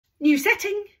New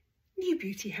setting, new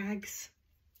beauty hags.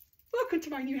 Welcome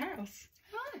to my new house.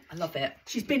 Hi. I love it.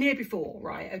 She's been here before,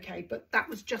 right? Okay, but that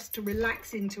was just to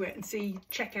relax into it and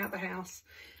check out the house.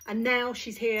 And now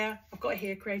she's here. I've got her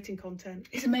here creating content.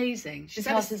 It's amazing. This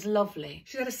house is lovely.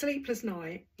 She's had a sleepless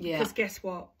night. Yeah. Because guess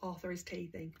what? Arthur is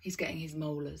teething. He's getting his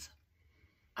molars.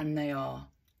 And they are...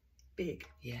 big.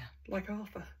 Yeah. Like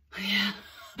Arthur. Yeah.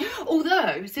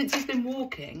 Although, since he's been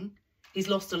walking, he's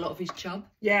lost a lot of his chub.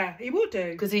 Yeah, he will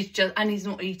do. Because he's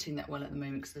not eating that well at the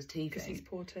moment because of the teething. Because he's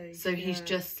poor teeth. So he's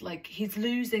just like, he's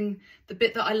losing, the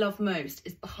bit that I love most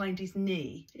is behind his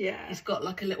knee. Yeah. He's got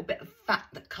like a little bit of fat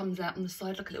that comes out on the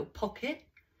side, like a little pocket.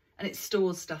 And it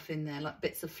stores stuff in there, like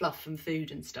bits of fluff and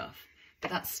food and stuff. But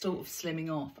that's sort of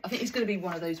slimming off. I think he's going to be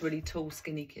one of those really tall,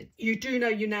 skinny kids. You do know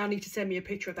you now need to send me a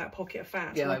picture of that pocket of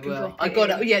fat. Yeah, so I will. I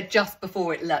got it. Yeah, just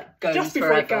before it goes. Just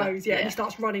before it goes, yeah, and he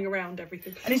starts running around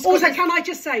everything. And also, can I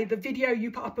just say, the video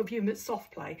you put up of him at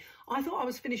soft play, I thought I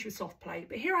was finished with soft play,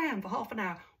 but here I am for half an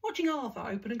hour watching Arthur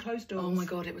open and close doors. Oh my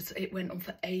God, it went on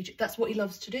for ages. That's what he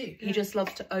loves to do. Yeah. He just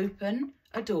loves to open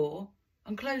a door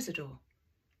and close a door,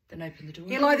 then open the door.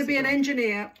 He'll either be an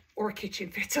engineer or a kitchen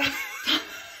fitter.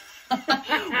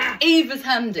 Either's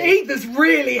handy. Either's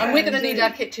really handy. And we're going to need our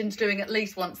kitchens doing at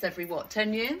least once every, what,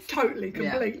 10 years? Totally,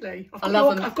 completely. Yeah.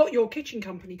 I've got your kitchen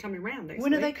company coming round next week.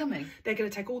 When are they coming? They're going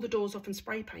to take all the doors off and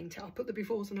spray paint it. I'll put the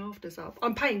befores and afters up.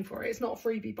 I'm paying for it. It's not a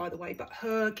freebie, by the way, but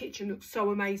her kitchen looks so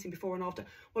amazing before and after.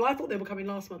 Well, I thought they were coming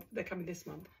last month. They're coming this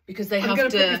month. Because they have to... I'm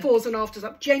going to put befores and afters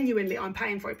up. Genuinely, I'm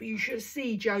paying for it, but you should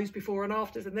see Joe's before and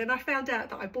afters. And then I found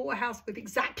out that I bought a house with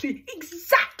exactly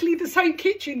the same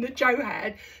kitchen that Joe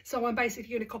had. So I'm basically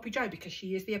going to copy Joe because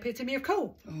she is the epitome of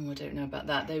cool. Oh, I don't know about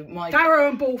that. Darrow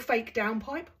and Ball fake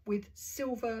downpipe with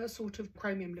silver sort of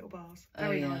chromium little bars.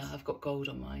 Very nice. I've got gold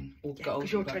on mine. Or yeah, gold.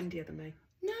 Because you're trendier than me.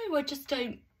 No, I just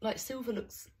don't like silver.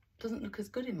 Doesn't look as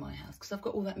good in my house because I've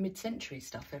got all that mid-century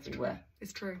stuff everywhere.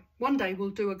 It's true. One day we'll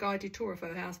do a guided tour of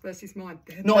her house versus mine.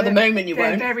 Not at the moment you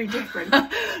won't. They're very different.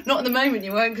 Not at the moment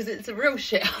you won't because it's a real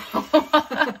shit.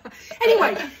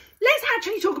 Anyway, let's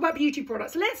actually talk about beauty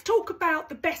products. Let's talk about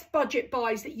the best budget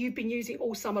buys that you've been using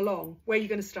all summer long. Where are you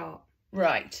going to start?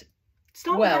 Right.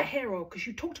 Start with that hair oil because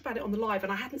you talked about it on the live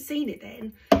and I hadn't seen it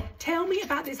then. Tell me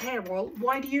about this hair oil.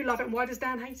 Why do you love it and why does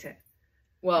Dan hate it?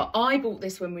 Well, I bought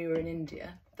this when we were in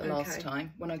India the last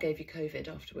time, when I gave you COVID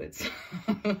afterwards.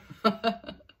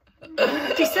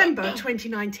 December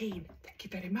 2019. Thank you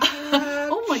very much.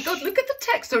 Oh my God, look at the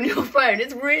text on your phone.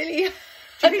 It's really...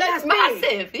 that's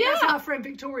massive. Yeah. That's our friend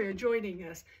Victoria joining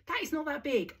us. That is not that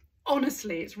big.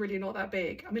 Honestly, it's really not that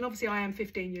big. I mean, obviously, I am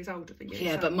 15 years older than you.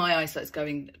 Yeah, but my eyesight's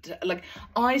going... Like,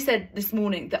 I said this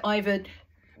morning that either...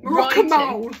 Morocco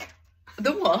mole.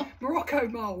 The what? Morocco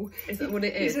mole. Is that what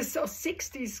it is? It's a sort of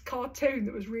 60s cartoon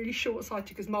that was really short-sighted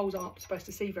because moles aren't supposed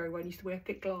to see very well. I used to wear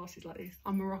thick glasses like this.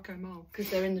 I'm Morocco mole. Because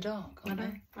they're in the dark, aren't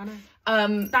they? I know.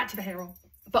 Back to the hair oil.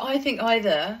 But I think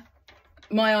either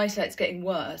my eyesight's getting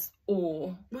worse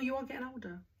or... Well, you are getting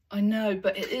older. I know,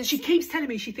 but it is... She keeps telling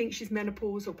me she thinks she's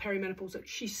menopausal, perimenopausal.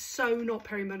 She's so not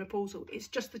perimenopausal. It's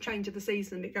just the change of the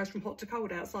season and it goes from hot to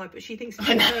cold outside, but she thinks it's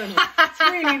internal. It's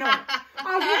really not.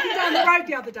 I was walking down the road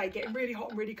the other day, getting really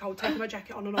hot and really cold, taking my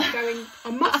jacket on and off, going,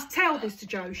 I must tell this to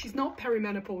Jo, she's not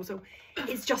perimenopausal.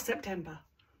 It's just September.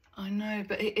 I know,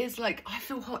 but it is like, I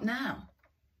feel hot now.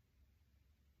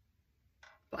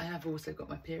 But I have also got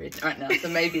my period right now, so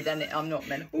maybe then I'm not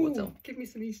menopausal. Ooh, give me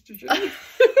some estrogen. Go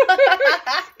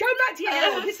back to your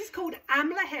hair oil. This is called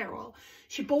Amla hair oil.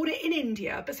 She bought it in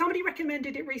India, but somebody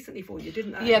recommended it recently for you,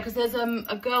 didn't they? Yeah, because there's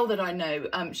a girl that I know.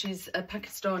 She's a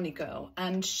Pakistani girl,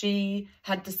 and she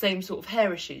had the same sort of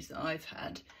hair issues that I've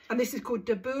had. And this is called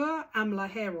Dabur Amla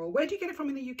hair oil. Where do you get it from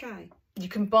in the UK? You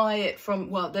can buy it from,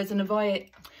 well, there's an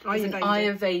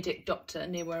Ayurvedic doctor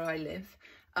near where I live.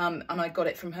 And I got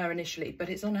it from her initially, but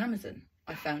it's on Amazon,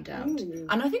 I found out. Ooh.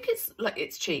 And I think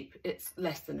it's cheap. It's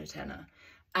less than a tenner.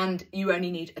 And you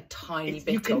only need a tiny bit of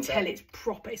it. You can tell it's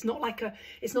proper. It's not like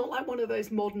one of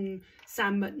those modern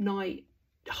Sam at Night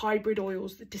hybrid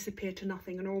oils that disappear to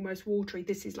nothing and are almost watery.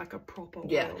 This is like a proper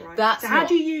oil, right? So how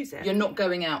do you use it? You're not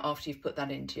going out after you've put that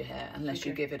into your hair unless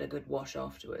you give it a good wash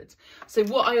afterwards. So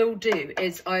what I will do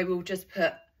is I will just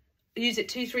use it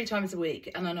 2-3 times a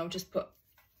week, and then I'll just put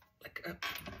like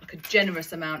a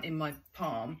generous amount in my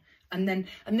palm. And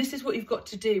this is what you've got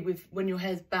to do with when your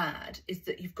hair's bad, is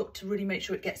that you've got to really make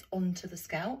sure it gets onto the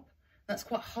scalp. That's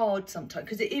quite hard sometimes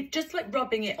because it just like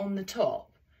rubbing it on the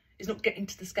top is not getting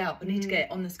to the scalp. I need to get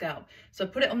it on the scalp. So I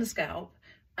put it on the scalp,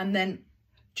 and then,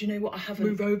 do you know what I haven't...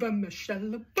 Move over, Michelle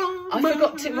Obama. I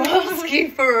forgot to ask you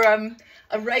for a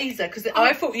razor because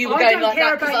I thought you were going like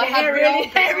that because I had really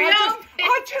hairy armpits.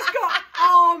 I just got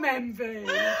arm envy. I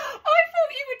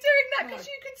thought you were doing that because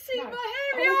you could see my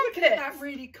hairy armpits. Look at that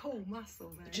really cool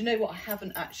muscle there. Do you know what? I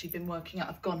haven't actually been working out.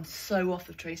 I've gone so off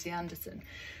of Tracy Anderson.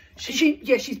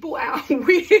 She's brought out a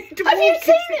weird. Have you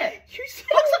seen it? It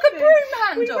looks like a broom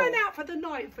handle. We went out for the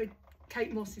night for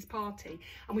Kate Moss's party,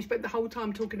 and we spent the whole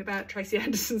time talking about Tracy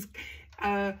Anderson's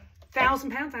 £1,000.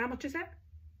 How much is that?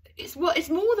 It's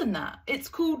more than that. It's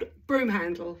called broom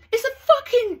handle. It's a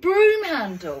fucking broom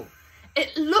handle.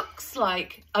 It looks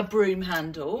like a broom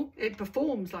handle. It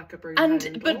performs like a broom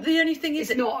handle. But the only thing is,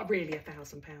 it's not really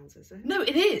 £1,000, is it? No,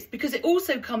 it is, because it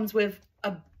also comes with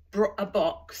a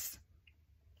box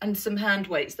and some hand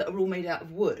weights that are all made out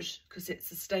of wood because it's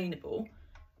sustainable.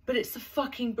 But it's a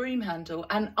fucking broom handle,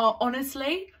 and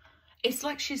honestly, it's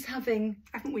like she's having.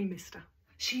 Haven't we missed her?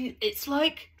 It's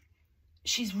like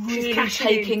she's really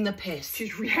taking the piss.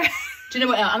 She's Do you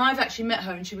know what? And I've actually met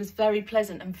her, and she was very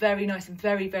pleasant and very nice and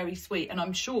very, very sweet. And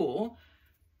I'm sure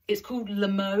it's called La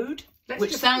Mode,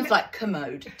 which sounds like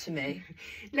commode to me.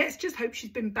 Let's just hope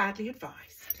she's been badly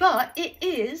advised. But it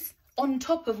is on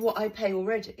top of what I pay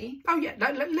already. Oh yeah,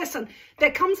 no, listen, there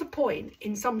comes a point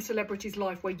in some celebrities'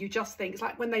 life where you just think, it's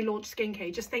like when they launch skincare,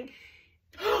 you just think,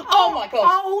 oh my God,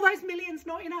 are all those millions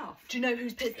not enough? Do you know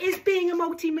who's... Is being a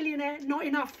multi-millionaire not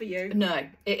enough for you? No,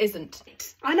 it isn't.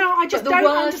 I know, I just don't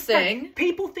understand.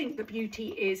 People think that beauty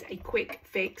is a quick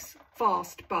fix,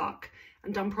 fast buck,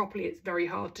 and done properly it's very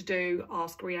hard to do.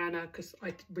 Ask Rihanna, because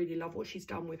I really love what she's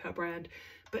done with her brand.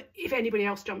 But if anybody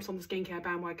else jumps on the skincare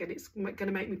bandwagon, it's going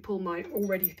to make me pull my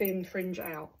already thin fringe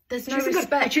out. There's no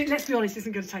respect. Let's be honest,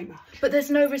 isn't going to take much. But there's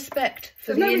no respect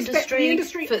for the industry,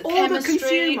 for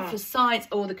chemistry, for science,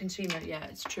 or the consumer. Yeah,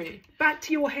 it's true. Back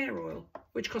to your hair oil,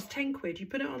 which costs 10 quid. You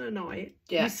put it on at night.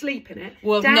 Yeah. You sleep in it.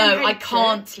 Well, Dan no, I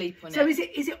can't sleep on it. So is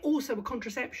it also a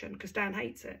contraception? Because Dan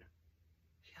hates it.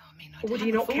 Yeah, I mean, I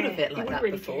hadn't thought of it like that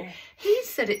before. He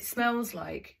said it smells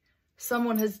like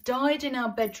someone has died in our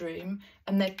bedroom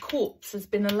and their corpse has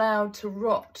been allowed to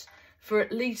rot for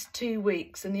at least 2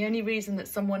 weeks. And the only reason that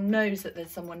someone knows that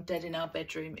there's someone dead in our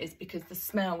bedroom is because the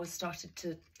smell was started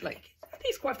to, like... I think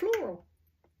it's quite floral.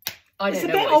 It's a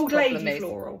bit old lady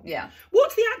floral. Yeah.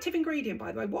 What's the active ingredient,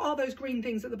 by the way? What are those green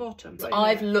things at the bottom? So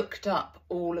I've looked up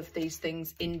all of these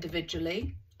things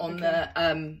individually on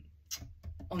the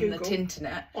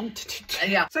Tinternet.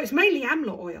 Yeah. So it's mainly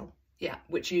amla oil. Yeah,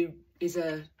 which is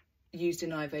used in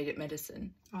Ayurvedic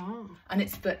medicine. Oh. And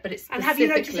it's but it's and have you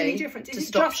noticed any difference? To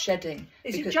stop shedding.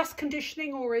 Is it just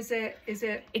conditioning, or is it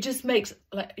it just makes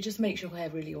your hair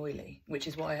really oily, which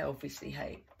is why I obviously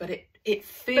hate. But it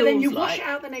feels. But then you wash it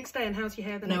out the next day, and how's your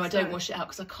hair the next day? No, I don't wash it out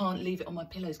because I can't leave it on my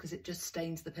pillows because it just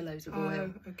stains the pillows with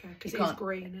oil. Oh, okay. Because it's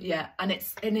green. Yeah, and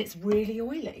it's really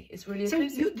oily. It's really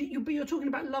offensive. So you're talking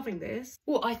about loving this?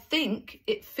 Well, I think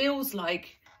it feels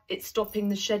like it's stopping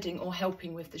the shedding or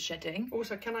helping with the shedding.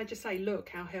 Also, can I just say, look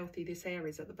how healthy this hair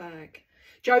is at the back.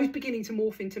 Jo's beginning to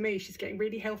morph into me. She's getting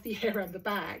really healthy hair at the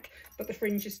back, but the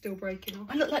fringe is still breaking off.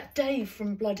 I look like Dave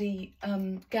from bloody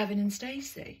Gavin and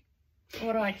Stacey.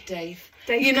 All right, Dave.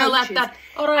 Dave's you know, like that.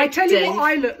 All right, I tell Dave. you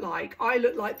what I look like. I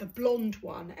look like the blonde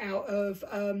one out of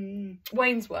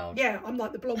Wayne's World. Yeah, I'm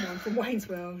like the blonde one from Wayne's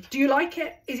World. Do you like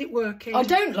it? Is it working? I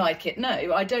don't like it. No,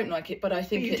 I don't like it, but I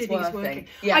think it's working.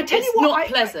 Yeah, I tell you what, not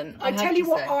pleasant. I tell you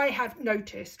what I have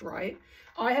noticed, right?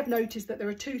 I have noticed that there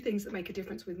are two things that make a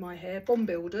difference with my hair. Bomb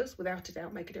builders, without a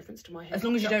doubt, make a difference to my hair. As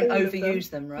long as you don't overuse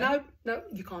them, right? No,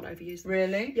 you can't overuse them.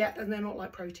 Really? Yeah, and they're not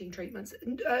like protein treatments.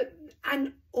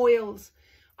 And oils.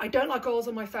 I don't like oils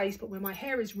on my face, but when my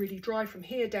hair is really dry from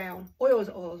here down,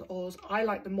 oils. I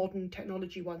like the modern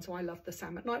technology one, so I love the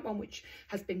Sam at Night one, which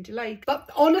has been delayed. But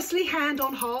honestly, hand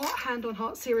on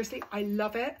heart, seriously, I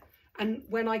love it. And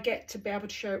when I get to be able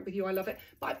to share it with you, I love it.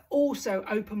 But I've also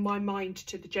opened my mind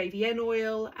to the JVN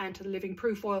oil and to the Living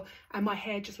Proof oil, and my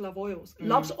hair just loves oils.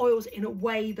 Loves oils in a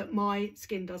way that my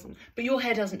skin doesn't. But your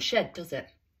hair doesn't shed, does it?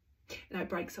 No, it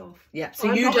breaks off. Yeah,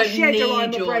 so you don't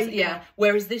need yours. Yeah,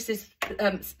 whereas this is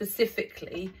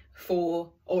specifically for,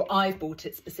 or I've bought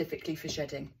it specifically for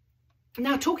shedding.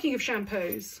 Now, talking of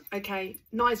shampoos, okay,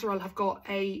 Nizoral have got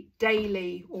a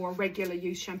daily or a regular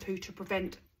use shampoo to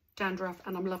prevent dandruff,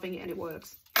 and I'm loving it, and it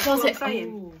works. Does it?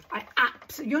 Oh. I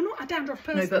absolutely. You're not a dandruff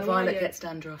person. No, but Violet gets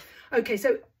dandruff. Okay,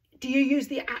 so do you use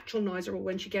the actual Nizoral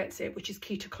when she gets it, which is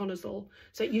ketoconazole?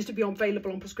 So it used to be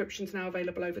available on prescriptions, now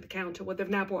available over the counter. Well, they've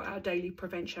now brought out a daily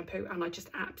Precvent shampoo, and I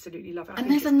just absolutely love it. And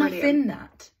there's enough in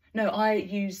that. No, I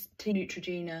use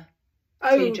Neutrogena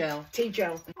T-gel.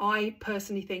 T-gel. I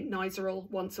personally think Nizoral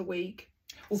once a week.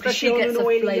 Well, because she gets a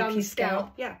flaky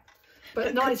scalp. Yeah.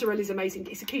 But Nizoral is amazing.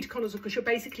 It's a ketoconazole because you're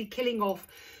basically killing off.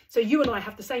 So you and I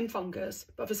have the same fungus,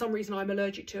 but for some reason I'm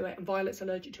allergic to it and Violet's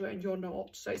allergic to it and you're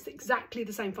not. So it's exactly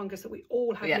the same fungus that we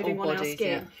all have living on our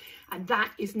skin. Yeah. And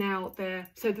that is now there.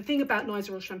 So the thing about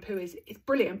Nizoral shampoo is it's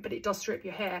brilliant, but it does strip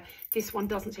your hair. This one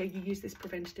doesn't, so you use this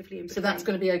preventatively in between. So that's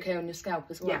going to be okay on your scalp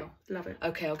as well? Yeah, love it.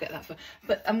 Okay, I'll get that for...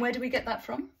 And where do we get that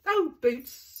from? Oh,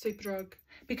 Boots, Superdrug.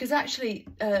 Because actually,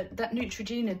 that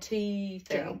Neutrogena tea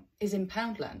thing is in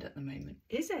Poundland at the moment.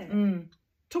 Is it?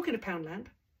 Talking of Poundland.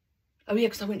 Oh yeah,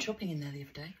 because I went shopping in there the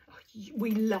other day. Oh,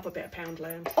 we love a bit of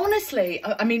Poundland. Honestly,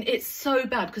 I mean, it's so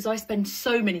bad because I spend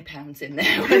so many pounds in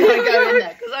there when I go in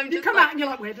there. Because you come out and you're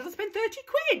like, where did I spend 30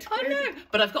 quid? I know,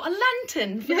 but I've got a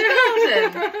lantern for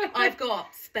the garden. I've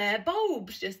got spare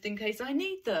bulbs just in case I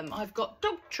need them. I've got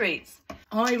dog treats.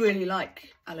 I really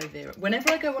like aloe vera.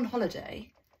 Whenever I go on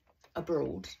holiday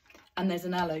abroad and there's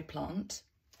an aloe plant,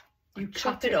 you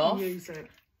chop it off. And use it.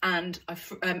 And I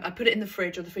put it in the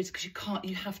fridge or the freezer because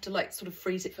you have to like sort of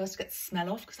freeze it first to get the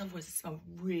smell off because otherwise it smells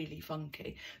really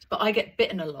funky. But I get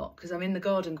bitten a lot because I'm in the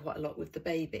garden quite a lot with the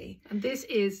baby. And this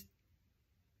is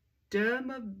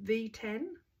Derma V10. Do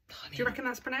you reckon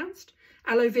that's pronounced?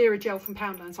 Aloe vera gel from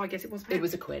Poundland, so I guess it was. It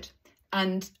was £1.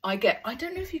 And I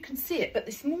don't know if you can see it, but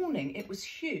this morning it was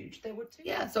huge. There were two.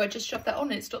 Yeah, so I just shoved that on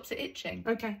and it stops it itching.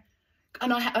 Okay.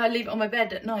 And I leave it on my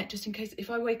bed at night just in case if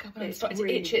I wake up and it starts to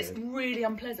itch, it's really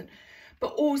unpleasant. But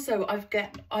also I've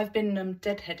been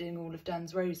deadheading all of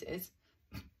Dan's roses.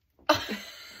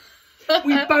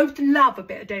 We both love a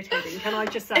bit of deadheading, can I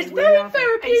just say? It's very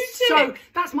therapeutic. So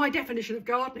that's my definition of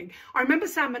gardening. I remember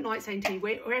Sam at night saying to me,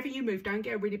 wherever you move, don't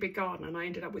get a really big garden. And I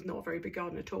ended up with not a very big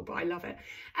garden at all, but I love it.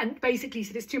 And basically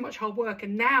said it's too much hard work.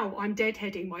 And now I'm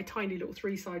deadheading my tiny little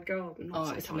 3-side garden. Not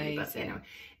so it's tiny, amazing. But you know,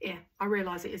 yeah, I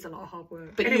realise it is a lot of hard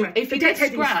work. But anyway, if you get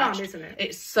scratched, fun, isn't it?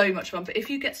 It's so much fun. But if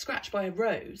you get scratched by a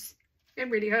rose, it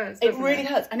really hurts. It really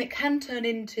hurts, and it can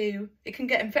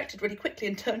get infected really quickly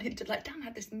and turn into, like, Dan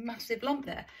had this massive lump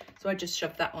there. So I just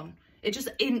shoved that on. It just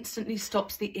instantly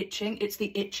stops the itching. It's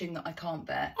the itching that I can't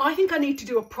bear. I think I need to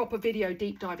do a proper video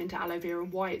deep dive into aloe vera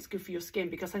and why it's good for your skin,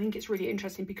 because I think it's really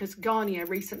interesting, because Garnier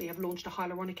recently have launched a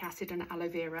hyaluronic acid and aloe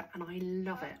vera and I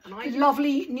love it. And I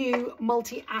lovely new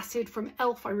multi-acid from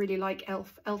e.l.f. I really like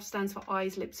e.l.f. e.l.f. stands for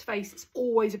eyes, lips, face. It's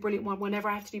always a brilliant one. Whenever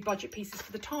I have to do budget pieces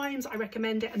for the Times, I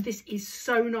recommend it. And this is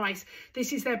so nice.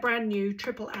 This is their brand new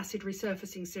triple acid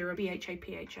resurfacing serum, BHA.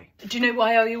 Do you know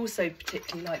why I also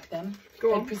particularly like them?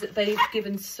 Go on. They've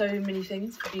given so many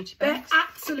things for beauty bags. They're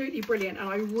absolutely brilliant, and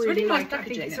I really like it. I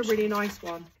think it's a really nice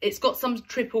one. It's got some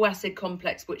triple acid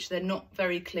complex, which they're not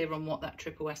very clear on what that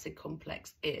triple acid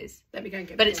complex is. Let me go and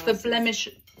get. But it's for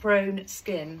blemish-prone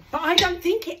skin. But I don't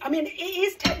think it. I mean, it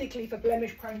is technically for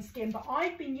blemish-prone skin, but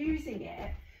I've been using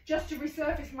it just to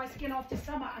resurface my skin after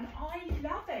summer, and I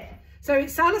love it. So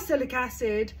it's salicylic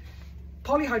acid,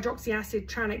 polyhydroxy acid,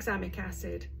 tranexamic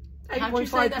acid.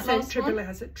 8.5% triple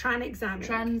acid.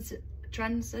 Tranexamic.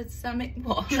 Tranexamic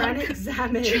what?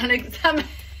 Tranexamic.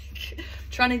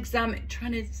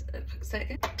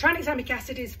 Tranexamic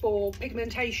acid is for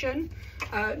pigmentation.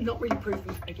 Not really proven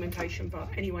for pigmentation, but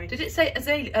anyway. Did it say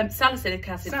salicylic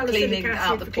acid for cleaning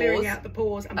out the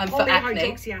pores? And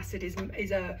polyhydroxy acid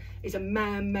is a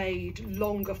man-made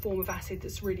longer form of acid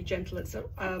that's really gentle. It's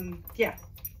yeah.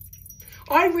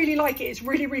 I really like it. It's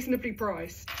really reasonably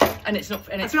priced. And it's not,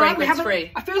 and it's fragrance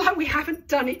free. I feel like we haven't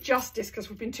done it justice because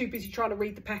we've been too busy trying to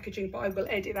read the packaging, but I will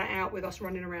edit that out with us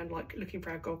running around like looking for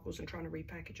our goggles and trying to read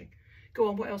packaging. Go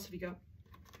on, what else have you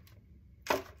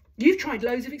got? You've tried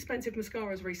loads of expensive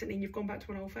mascaras recently and you've gone back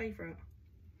to an old favourite.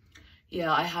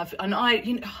 Yeah, I have. And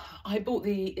I bought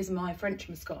the Is My French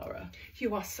mascara.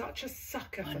 You are such a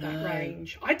sucker for that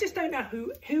range. I just don't know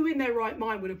who in their right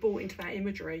mind would have bought into that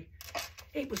imagery.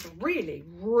 It was really,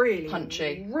 really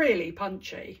punchy. Really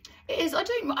punchy. It is. I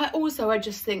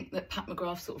just think that Pat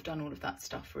McGrath's sort of done all of that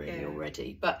stuff really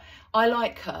already. But I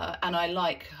like her and I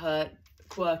like her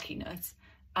quirkiness.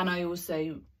 And I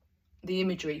also, the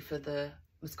imagery for the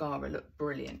mascara looked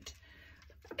brilliant.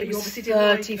 It was obviously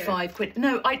 35 quid.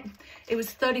 No, it was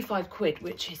 35 quid,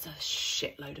 which is a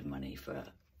shitload of money for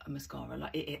a mascara.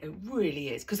 Like it really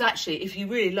is. Because actually, if you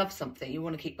really love something, you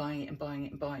want to keep buying it and buying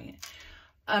it and buying it.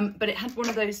 But it had one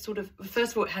of those sort of,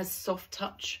 first of all, it has soft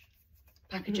touch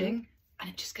packaging and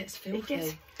it just gets filthy. It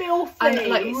gets filthy. And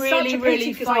like really,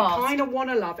 really fast. I kind of want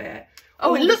to love it.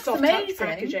 Oh, it looks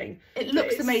amazing. It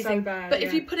looks amazing. So bad, but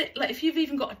if you put it, like if you've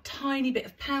even got a tiny bit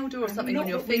of powder or something on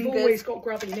your fingers. We've always got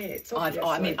grubby mitts.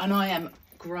 I mean, and I am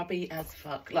grubby as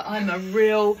fuck. Like, I'm a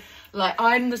real, like,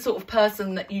 I'm the sort of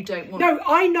person that you don't want. No,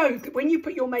 I know that when you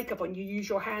put your makeup on, you use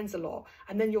your hands a lot,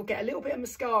 and then you'll get a little bit of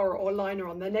mascara or liner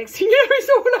on. The next thing you know, it's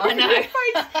all over your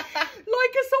face,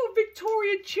 like a sort of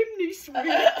Victorian chimney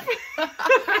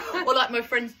sweep. Or like my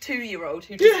friend's 2-year-old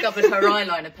who discovered her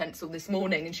eyeliner pencil this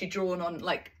morning, and she'd drawn on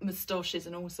like moustaches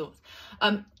and all sorts.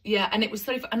 Yeah, and it was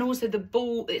so, and also the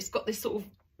ball, it's got this sort of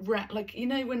like, you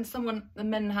know, when the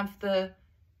men have the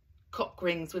cock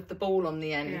rings with the ball on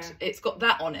the end, it's got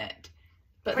that on it,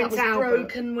 but Prince that was Albert.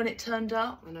 Broken when it turned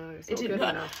up. I know, it's not good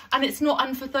enough. And it's not,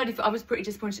 and for 35, I was pretty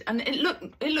disappointed, and it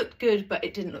looked good, but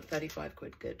it didn't look 35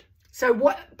 quid good. So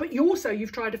what, but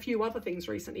you've tried a few other things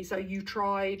recently. So you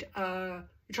tried the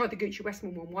Gucci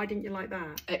Westman one. Why didn't you like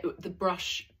that? The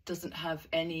brush doesn't have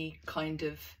any kind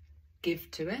of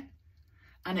give to it,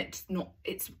 and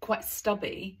it's quite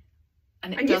stubby.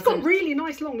 And you've got really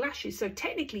nice long lashes, so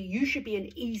technically you should be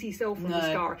an easy sell for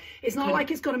mascara. It's not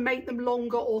like it's got to make them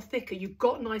longer or thicker. You've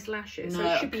got nice lashes, so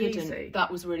it should be easy.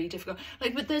 That was really difficult.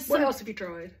 Like, but there's what else have you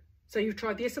tried? So you've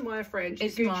tried the Issamaya French,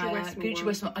 Gucci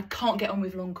Westman. I can't get on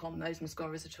with Lancome, those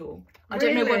mascaras at all. I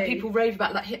don't know when people rave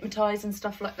about like Hypnotise and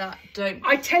stuff like that.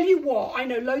 I tell you what, I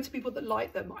know loads of people that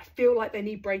like them. I feel like they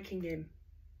need breaking in.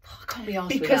 I can't be arsed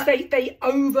because with that. they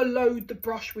overload the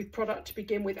brush with product to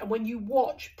begin with, and when you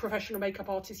watch professional makeup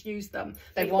artists use them,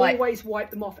 they always wipe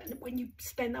them off. And when you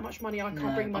spend that much money, I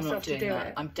can't bring myself to do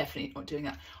it. I'm definitely not doing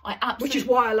that. Which is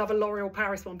why I love a L'Oreal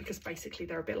Paris one, because basically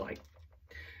they're a bit like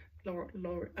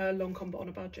Lancome but on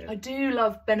a budget. I do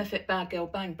love Benefit Bad Girl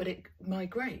Bang, but it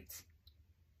migrates.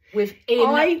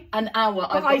 Within an hour,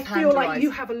 I feel like you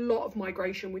have a lot of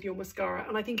migration with your mascara,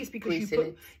 and I think it's because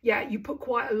you put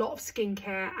quite a lot of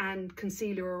skincare and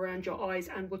concealer around your eyes,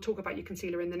 and we'll talk about your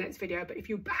concealer in the next video. But if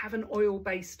you have an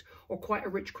oil-based or quite a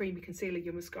rich creamy concealer,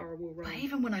 your mascara will run. But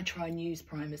even when I try and use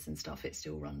primers and stuff, it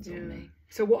still runs on me.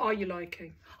 So what are you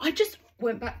liking? I just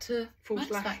went back to False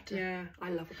Factor. Yeah,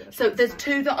 I love a bit of So there's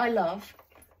two that I love.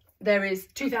 There is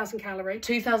 2,000 calorie.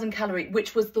 2,000 calorie,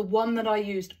 which was the one that I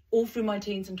used all through my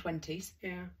teens and 20s.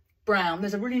 Yeah. Brown.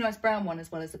 There's a really nice brown one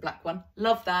as well as a black one.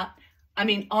 Love that. I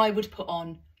mean, I would put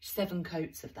on 7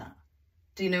 coats of that.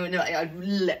 Do you know? I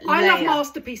love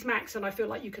Masterpiece Max, and I feel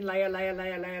like you can layer.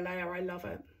 I love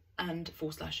it. And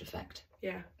False Lash Effect.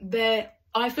 Yeah.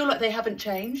 I feel like they haven't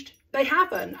changed. They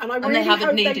haven't, and I really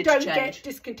hope they don't get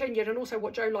discontinued. And also,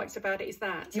 what Joe likes about it is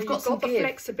that you've got the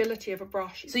flexibility of a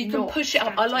brush. So you can push it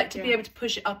up. I like to be able to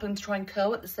push it up and try and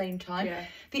curl at the same time. Yeah.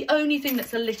 The only thing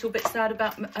that's a little bit sad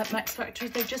about Max Factor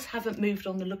is they just haven't moved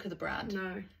on the look of the brand.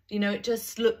 No. You know, it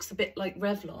just looks a bit like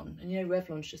Revlon, and you know,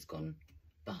 Revlon's just gone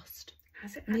bust.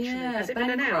 Has it actually? Yeah, has it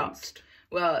been announced?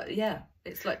 Well, yeah.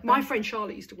 It's like my friend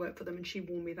Charlotte used to work for them, and she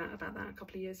warned me about that a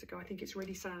couple of years ago. I think it's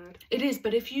really sad. It is,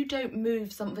 but if you don't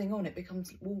move something on, it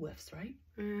becomes Woolworths, right?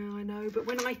 Yeah, I know. But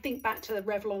when I think back to the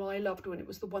Revlon I loved, when it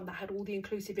was the one that had all the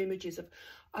inclusive images of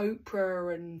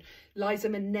Oprah and Liza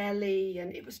Minnelli,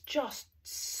 and it was just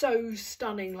so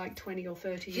stunning, like 20 or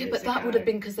 30 years ago. Yeah, but that would have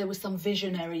been because there was some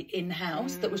visionary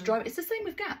in-house that was driving. It's the same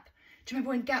with Gap. Do you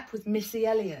remember when Gap was Missy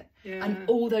Elliott and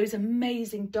all those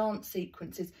amazing dance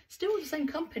sequences? Still the same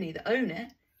company that own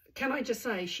it. Can I just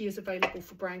say, she is available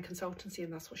for brand consultancy,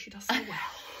 and that's what she does so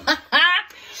well.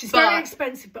 She's very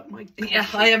expensive, but my gosh, yeah,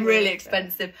 I am really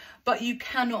expensive. But you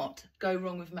cannot go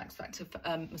wrong with Max Factor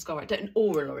mascara,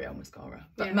 or a L'Oreal mascara.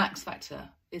 But Max Factor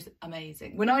is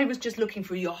amazing. When I was just looking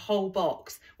through your whole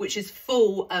box, which is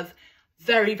full of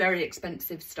very, very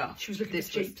expensive stuff. She was looking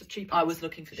for the cheapos. I was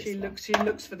looking for this She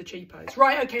looks for the cheapos.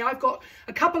 Right, okay, I've got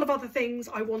a couple of other things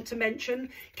I want to mention.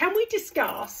 Can we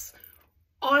discuss...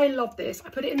 I love this. I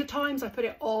put it in the Times. I put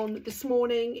it on this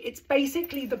morning. It's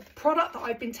basically the product that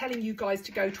I've been telling you guys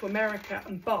to go to America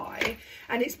and buy.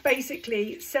 And it's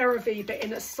basically CeraVe, but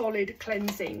in a solid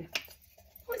cleansing.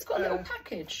 Oh, it's got a little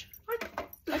package.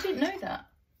 I didn't know that.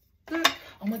 Look.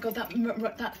 Oh my God,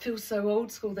 that feels so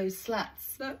old school, those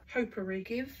slats. Look, hopery.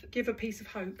 Give a piece of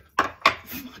hope.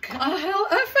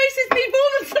 Her face is me more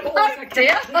than some hope,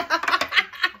 dear.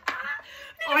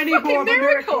 I need more of a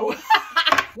miracle.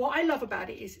 What I love about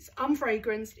it is it's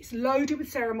unfragranced, it's loaded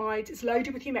with ceramides, it's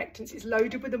loaded with humectants, it's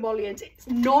loaded with emollients. It's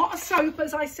not a soap,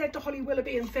 as I said to Holly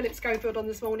Willoughby and Philip Schofield on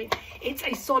this morning. It's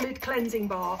a solid cleansing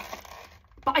bar.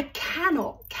 But I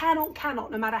cannot,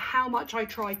 no matter how much I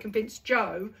try, convince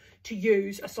Joe to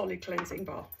use a solid cleansing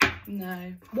bar.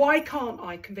 No. Why can't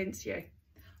I convince you?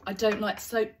 I don't like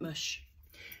soap mush.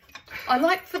 I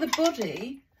like for the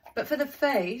body, but for the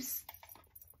face...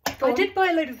 I did buy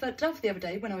a load of Dove the other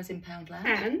day when I was in Poundland.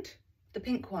 And The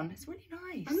pink one. It's really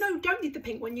nice. Oh, no, don't need the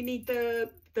pink one. You need the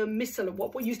micellar,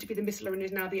 what used to be the micellar and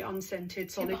is now the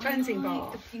unscented solid cleansing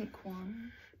bar. The pink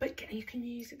one. But you can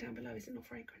use it down below. Is it not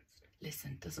fragranced?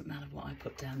 Listen, doesn't matter what I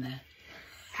put down there.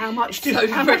 How much did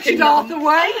Arthur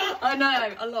weigh? I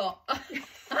know, a lot.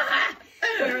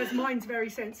 Whereas mine's very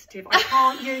sensitive. I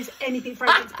can't use anything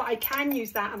fragrance, but I can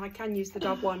use that, and I can use the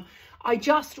Dove one. I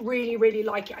just really, really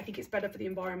like it. I think it's better for the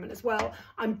environment as well.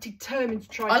 I'm determined to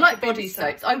try. I like body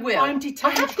soaps. I will. I'm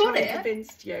determined to try and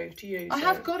convince you to use. I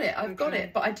have got it. I've got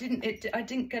it, but I didn't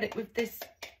get it with this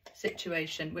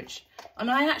situation. And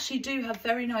I actually do have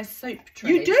very nice soap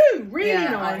trays. You do really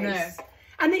nice. I know.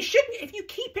 And it shouldn't, if you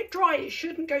keep it dry, it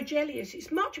shouldn't go jellyous.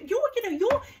 It's much, it's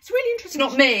really interesting. It's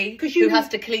not me who has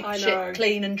to keep shit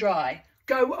clean and dry.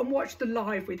 Go and watch the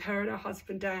live with her and her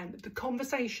husband, Dan. The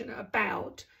conversation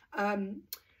about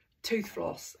tooth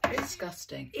floss. It's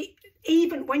disgusting.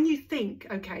 Even when you think,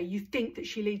 okay, you think that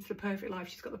she leads the perfect life,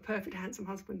 she's got the perfect handsome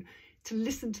husband, to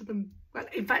listen to them. Well,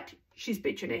 in fact, she's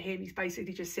bitching at him. He's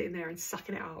basically just sitting there and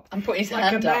sucking it up. And putting his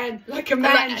hand up. Like a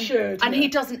man should. And he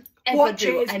doesn't ever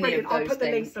do any of those I'll put the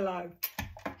link below.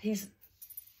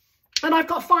 And I've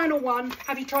got a final one.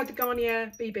 Have you tried the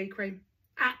Garnier BB cream?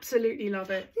 Absolutely love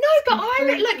it. No, but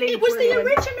it was the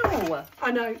original.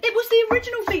 I know. It was the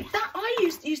original BB. I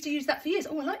used to use that for years.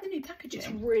 Oh, I like the new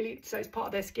packaging. It's part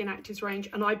of their Skin Actives range,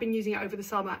 and I've been using it over the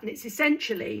summer, and it's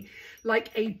essentially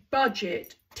like a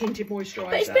budget tinted moisturiser.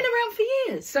 But it's been around for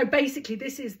years. So basically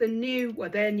this is their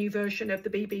new version of the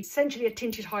BB, essentially a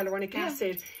tinted hyaluronic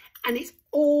acid, and it's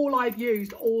all I've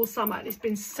used all summer, and it's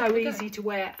been so easy to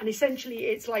wear. And essentially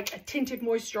it's like a tinted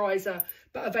moisturiser,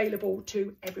 but available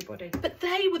to everybody. But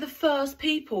they were the first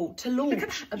people to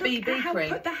launch a BB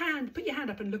cream. Put your hand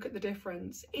up and look at the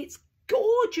difference. It's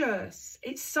gorgeous.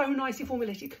 It's so nicely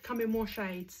formulated. It could come in more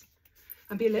shades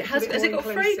and be a little bit more Has it got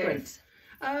inclusive. Fragrance?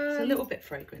 It's a little bit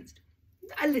fragranced.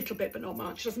 A little bit, but not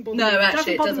much. Doesn't bother me.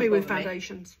 Actually, it doesn't bother me with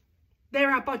foundations. They're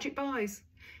our budget buys.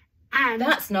 And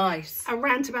that's nice. A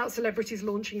rant about celebrities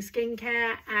launching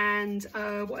skincare, and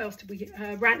what else did we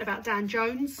rant about Dan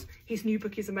Jones. His new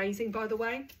book is amazing, by the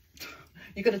way.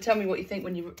 You've got to tell me what you think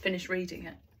when you finish reading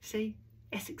it. See,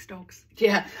 Essex dogs.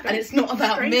 Yeah, and it's not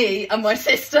about me and my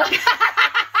sister.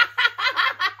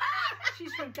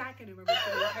 She's from Dagenham, in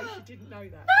case you didn't know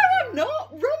that. No, I'm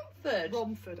not. Romford.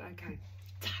 Romford, okay.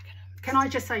 Dagenham. Can I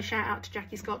just say shout out to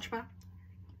Jackie Scotchman?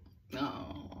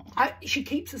 Oh. She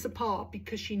keeps us apart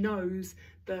because she knows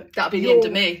that that'll be the end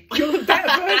of me. You're the better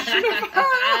version of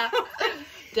her.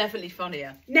 Definitely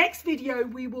funnier. Next video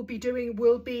we will be doing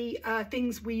will be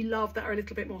things we love that are a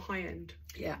little bit more high end.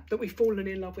 Yeah. That we've fallen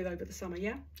in love with over the summer.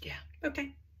 Yeah. Yeah. Okay.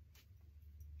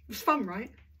 It was fun,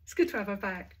 right? It's good to have her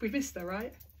back. We missed her,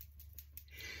 right?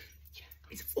 Yeah.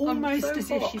 It's almost as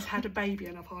if she's had a baby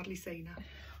and I've hardly seen her.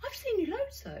 I've seen you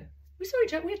loads though. We saw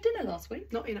each other. We had dinner last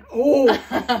week. Not in a... Oh,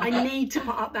 I need to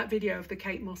put up that video of the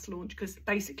Kate Moss launch, because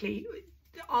basically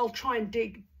I'll try and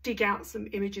dig out some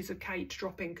images of Kate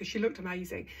dropping, because she looked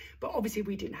amazing. But obviously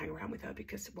we didn't hang around with her,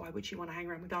 because why would she want to hang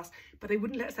around with us? But they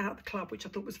wouldn't let us out of the club, which I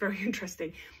thought was very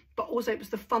interesting. But also it was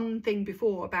the fun thing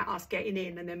before about us getting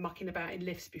in and then mucking about in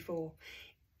lifts before.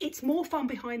 It's more fun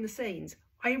behind the scenes.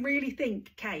 I really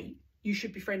think, Kate, you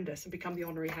should befriend us and become the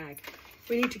honorary hag.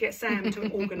 We need to get Sam to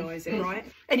organise it, right?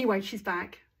 Anyway, she's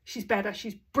back. She's better.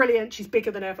 She's brilliant. She's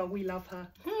bigger than ever. We love her.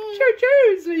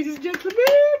 Cheers, ladies and gentlemen.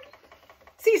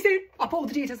 See you soon. I'll put all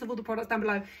the details of all the products down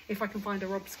below if I can find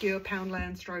her obscure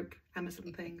Poundland stroke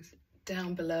Amazon things.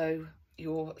 Down below,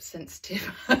 you're sensitive.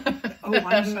 Oh,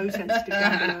 I'm so sensitive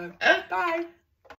down below. Bye.